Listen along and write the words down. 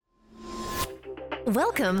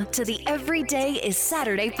Welcome to the Everyday is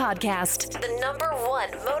Saturday podcast, the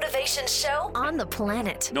 #1 motivation show on the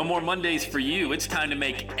planet. No more Mondays for you. It's time to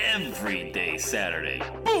make every day Saturday.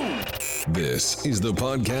 Boom! This is the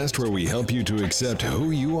podcast where we help you to accept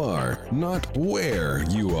who you are, not where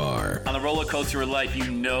you are. On the roller coaster of life,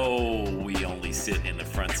 you know we only sit in the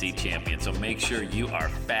front seat, champion. So make sure you are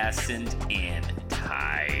fastened in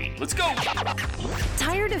tight. Let's go!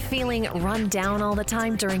 Tired of feeling run down all the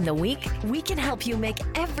time during the week? We can help you make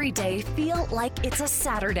every day feel like it's a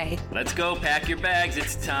Saturday. Let's go, pack your bags.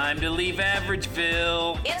 It's time to leave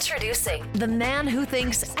Averageville. Introducing the man who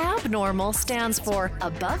thinks abnormal stands for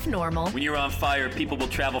above normal. When you're on fire, people will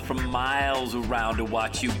travel from miles around to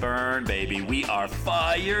watch you burn, baby. We are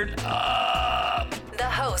fired up. The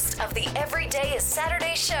host of the Everyday is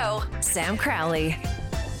Saturday show, Sam Crowley.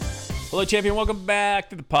 Hello, champion. Welcome back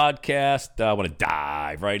to the podcast. I want to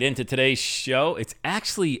dive right into today's show. It's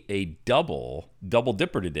actually a double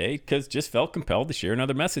dipper today because just felt compelled to share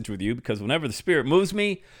another message with you because whenever the spirit moves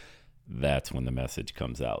me, that's when the message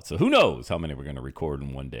comes out. So who knows how many we're going to record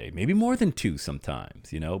in one day? Maybe more than 2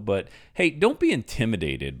 sometimes, But hey, don't be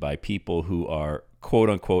intimidated by people who are, quote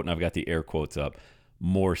unquote, and I've got the air quotes up,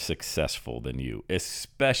 more successful than you,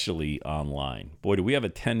 especially online. Boy, do we have a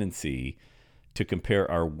tendency to compare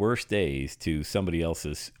our worst days to somebody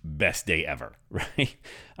else's best day ever, right?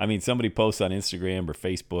 I mean, somebody posts on Instagram or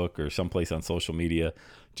Facebook or someplace on social media,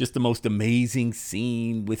 just the most amazing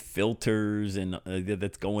scene with filters and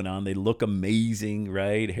that's going on. They look amazing,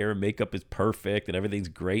 right? Hair and makeup is perfect and everything's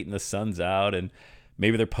great and the sun's out and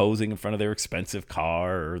maybe they're posing in front of their expensive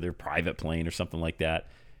car or their private plane or something like that.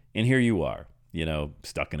 And here you are,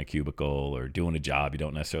 stuck in a cubicle or doing a job you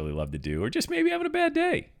don't necessarily love to do or just maybe having a bad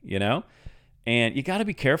day, And you got to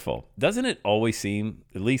be careful. Doesn't it always seem,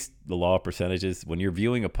 at least the law of percentages, when you're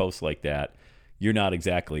viewing a post like that, you're not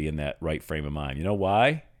exactly in that right frame of mind. You know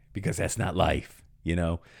why? Because that's not life.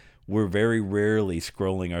 We're very rarely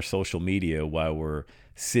scrolling our social media while we're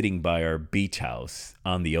sitting by our beach house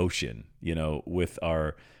on the ocean, with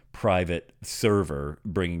our private server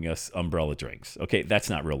bringing us umbrella drinks. Okay,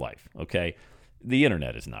 that's not real life. Okay, the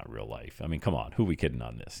internet is not real life. I mean, come on, who are we kidding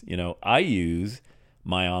on this? I use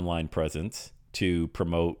my online presence to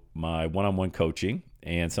promote my one-on-one coaching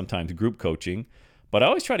and sometimes group coaching, but I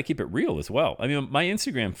always try to keep it real as well. I mean, my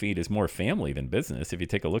Instagram feed is more family than business. If you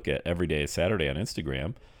take a look at Everyday is Saturday on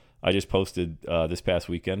Instagram, I just posted this past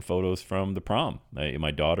weekend photos from the prom. My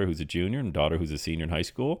daughter, who's a junior, and daughter, who's a senior in high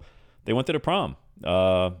school, they went to the prom.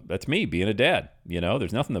 That's me being a dad.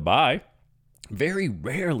 There's nothing to buy. Very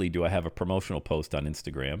rarely do I have a promotional post on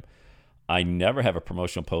Instagram. I never have a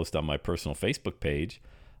promotional post on my personal Facebook page.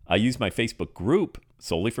 I use my Facebook group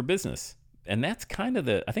solely for business. And that's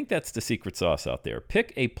I think that's the secret sauce out there.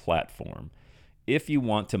 Pick a platform if you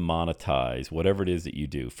want to monetize whatever it is that you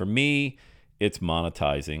do. For me, it's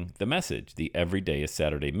monetizing the message, the Everyday is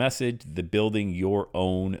Saturday message, the building your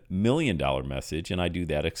own $1 million message. And I do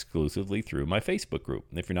that exclusively through my Facebook group.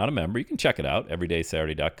 And if you're not a member, you can check it out,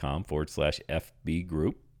 everydaysaturday.com/FB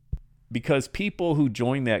group. Because people who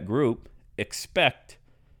join that group expect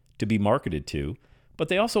to be marketed to, but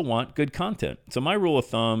they also want good content. So my rule of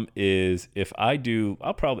thumb is if I do,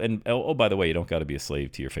 I'll probably, and oh, by the way, you don't got to be a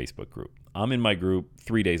slave to your Facebook group. I'm in my group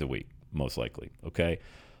 3 days a week, most likely, okay?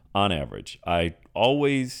 On average. I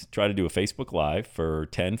always try to do a Facebook Live for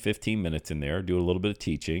 10, 15 minutes in there, do a little bit of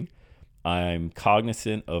teaching. I'm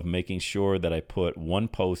cognizant of making sure that I put one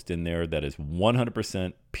post in there that is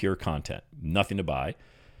 100% pure content, nothing to buy.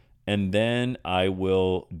 And then I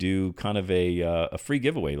will do kind of a free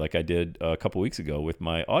giveaway like I did a couple weeks ago with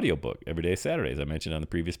my audiobook, Everyday Saturday. As I mentioned on the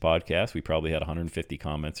previous podcast, we probably had 150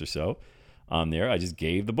 comments or so on there. I just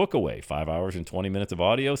gave the book away, 5 hours and 20 minutes of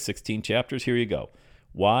audio, 16 chapters. Here you go.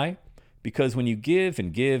 Why? Because when you give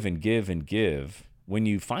and give and give and give, when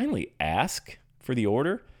you finally ask for the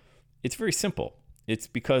order, it's very simple. It's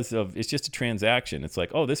it's just a transaction. It's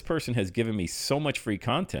like, oh, this person has given me so much free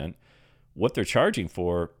content. What they're charging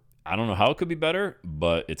for, I don't know how it could be better,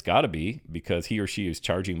 but it's got to be because he or she is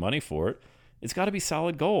charging money for it. It's got to be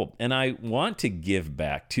solid gold. And I want to give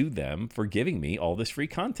back to them for giving me all this free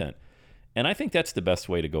content. And I think that's the best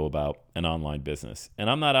way to go about an online business. And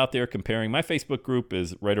I'm not out there comparing. My Facebook group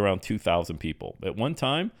is right around 2,000 people. At one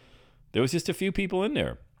time, there was just a few people in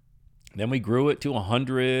there. Then we grew it to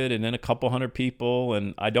 100 and then a couple hundred people.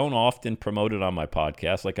 And I don't often promote it on my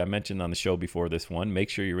podcast. Like I mentioned on the show before this one, make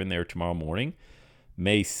sure you're in there tomorrow morning,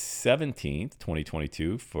 May 17th,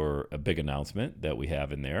 2022, for a big announcement that we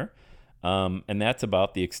have in there. And that's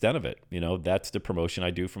about the extent of it. That's the promotion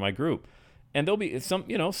I do for my group. And there'll be some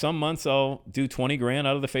months I'll do 20 grand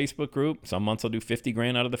out of the Facebook group. Some months I'll do 50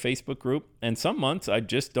 grand out of the Facebook group. And some months I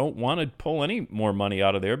just don't want to pull any more money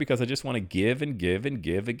out of there because I just want to give and give and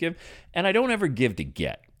give and give. And I don't ever give to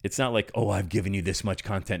get. It's not like, oh, I've given you this much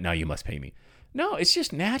content, now you must pay me. No, it's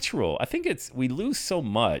just natural. I think we lose so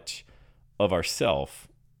much of ourself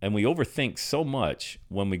and we overthink so much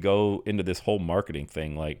when we go into this whole marketing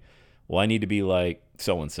thing. Like, well, I need to be like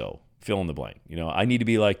so-and-so. Fill in the blank. I need to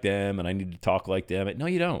be like them and I need to talk like them. No,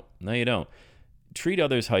 you don't. No, you don't. Treat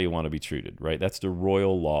others how you want to be treated, right? That's the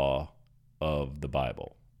royal law of the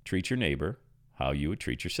Bible. Treat your neighbor how you would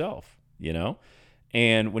treat yourself,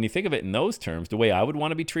 And when you think of it in those terms, the way I would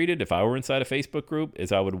want to be treated if I were inside a Facebook group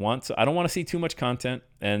is I don't want to see too much content.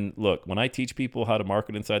 And look, when I teach people how to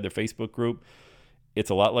market inside their Facebook group, it's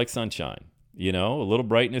a lot like sunshine, a little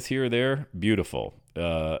brightness here or there, beautiful.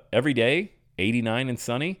 Every day, 89 and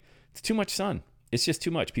sunny, it's too much sun. It's just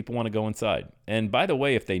too much. People want to go inside. And by the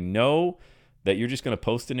way, if they know that you're just going to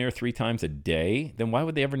post in there 3 times a day, then why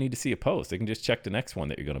would they ever need to see a post? They can just check the next one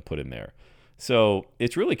that you're going to put in there. So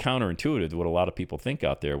it's really counterintuitive to what a lot of people think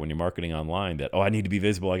out there when you're marketing online that, I need to be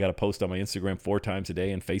visible. I got to post on my Instagram 4 times a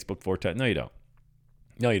day and Facebook 4 times. No, you don't.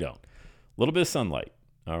 No, you don't. A little bit of sunlight,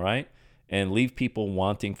 all right? And leave people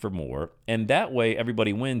wanting for more. And that way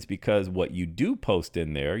everybody wins because what you do post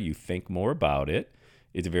in there, you think more about it.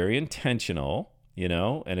 It's very intentional,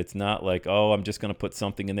 and it's not like, I'm just going to put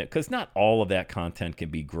something in there. Because not all of that content can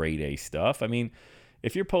be grade A stuff. I mean,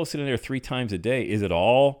 if you're posting in there 3 times a day, is it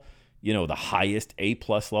all, the highest A+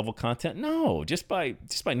 level content? No, just by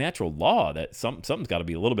natural law, that something's got to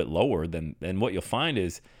be a little bit lower than what you'll find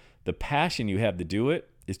is the passion you have to do it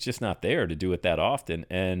is just not there to do it that often.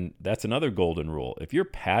 And that's another golden rule. If your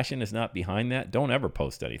passion is not behind that, don't ever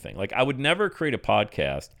post anything. Like I would never create a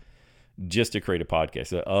podcast just to create a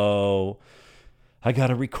podcast. I got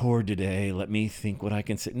to record today. Let me think what I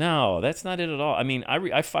can say. No, that's not it at all. I mean,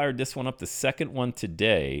 I fired this one up, the second one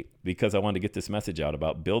today, because I wanted to get this message out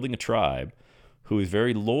about building a tribe who is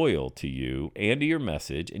very loyal to you and to your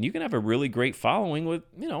message. And you can have a really great following with,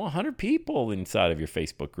 100 people inside of your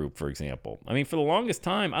Facebook group, for example. I mean, for the longest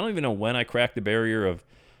time, I don't even know when I cracked the barrier of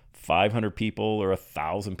 500 people or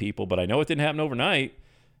 1,000 people, but I know it didn't happen overnight.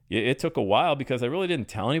 It took a while because I really didn't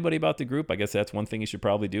tell anybody about the group. I guess that's one thing you should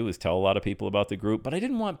probably do is tell a lot of people about the group. But I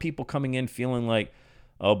didn't want people coming in feeling like,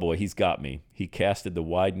 oh boy, he's got me. He casted the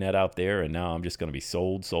wide net out there and now I'm just going to be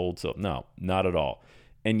sold. No, not at all.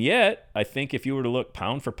 And yet, I think if you were to look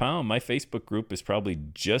pound for pound, my Facebook group is probably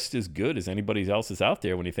just as good as anybody else's out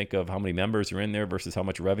there when you think of how many members are in there versus how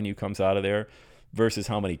much revenue comes out of there versus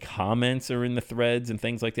how many comments are in the threads and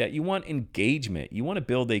things like that. You want engagement. You want to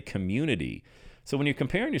build a community. So when you're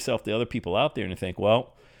comparing yourself to other people out there and you think,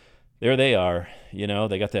 well, there they are,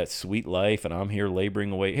 they got that sweet life and I'm here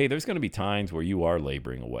laboring away. Hey, there's going to be times where you are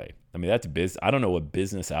laboring away. I mean, that's business. I don't know a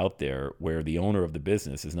business out there where the owner of the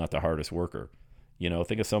business is not the hardest worker.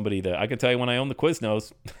 Think of somebody that I could tell you when I owned the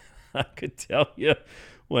Quiznos, I could tell you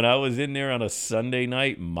when I was in there on a Sunday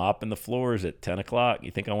night mopping the floors at 10 o'clock. You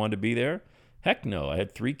think I wanted to be there? Heck no. I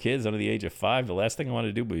had 3 kids under the age of 5. The last thing I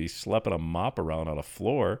wanted to do was be schlepping a mop around on a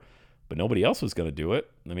floor. But nobody else was going to do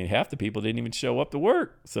it. I mean, half the people didn't even show up to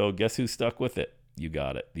work. So guess who stuck with it? You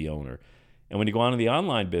got it, the owner. And when you go on to the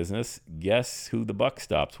online business, guess who the buck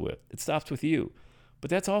stops with? It stops with you. But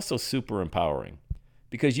that's also super empowering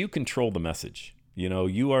because you control the message.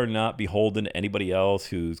 You are not beholden to anybody else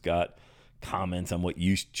who's got comments on what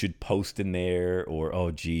you should post in there or,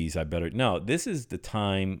 oh, geez, I better. No, this is the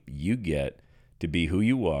time you get to be who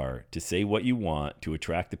you are, to say what you want, to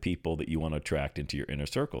attract the people that you want to attract into your inner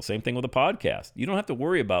circle. Same thing with a podcast. You don't have to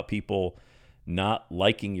worry about people not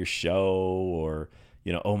liking your show or,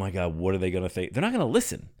 oh my God, what are they going to think? They're not going to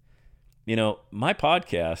listen. My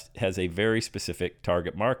podcast has a very specific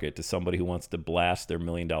target market to somebody who wants to blast their $1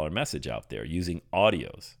 million message out there using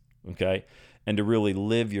audios, okay? And to really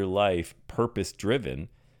live your life purpose-driven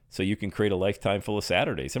so you can create a lifetime full of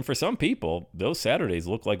Saturdays. And for some people, those Saturdays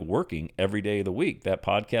look like working every day of the week. That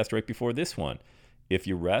podcast right before this one. If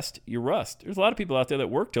you rest, you rust. There's a lot of people out there that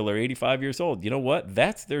work till they're 85 years old. You know what?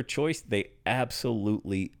 That's their choice. They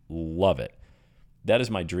absolutely love it. That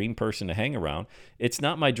is my dream person to hang around. It's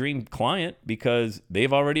not my dream client because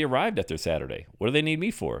they've already arrived at their Saturday. What do they need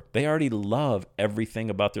me for? They already love everything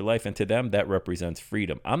about their life. And to them, that represents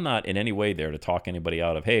freedom. I'm not in any way there to talk anybody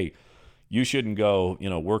out of, hey, you shouldn't go,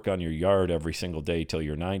 work on your yard every single day till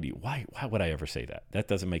you're 90. Why would I ever say that?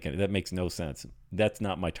 That makes no sense. That's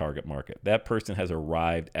not my target market. That person has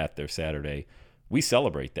arrived at their Saturday. We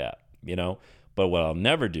celebrate that, But what I'll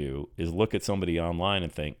never do is look at somebody online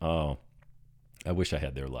and think, oh, I wish I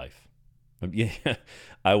had their life. Yeah,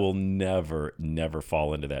 I will never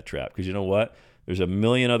fall into that trap, because you know what? There's a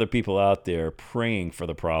million other people out there praying for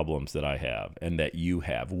the problems that I have and that you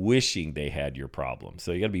have, wishing they had your problems.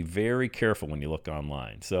 So you got to be very careful when you look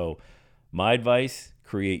online. So my advice,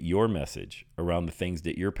 create your message around the things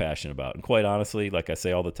that you're passionate about. And quite honestly, like I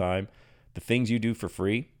say all the time, the things you do for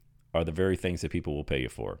free are the very things that people will pay you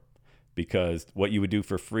for, because what you would do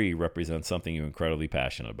for free represents something you're incredibly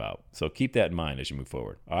passionate about. So keep that in mind as you move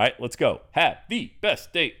forward. All right, let's go. Have the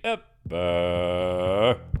best day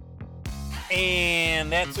ever.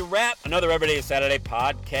 And that's a wrap. Another Everyday Saturday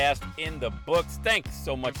podcast in the books. Thanks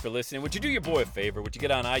so much for listening. Would you do your boy a favor? Would you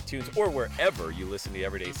get on iTunes or wherever you listen to the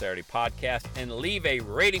Everyday Saturday podcast and leave a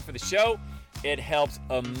rating for the show? It helps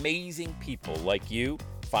amazing people like you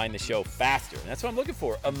find the show faster. And that's what I'm looking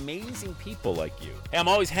for, amazing people like you. Hey, I'm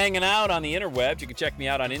always hanging out on the interwebs. You can check me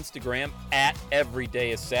out on Instagram at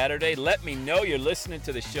EverydayIsSaturday. Let me know you're listening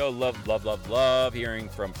to the show. Love hearing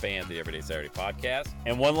from fans of the Everyday Saturday podcast.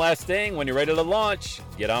 And one last thing, when you're ready to launch,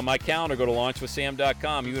 get on my calendar, go to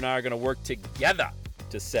launchwithsam.com. You and I are going to work together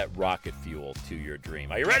to set rocket fuel to your dream.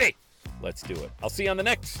 Are you ready? Let's do it. I'll see you on the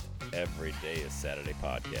next Everyday is Saturday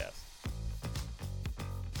podcast.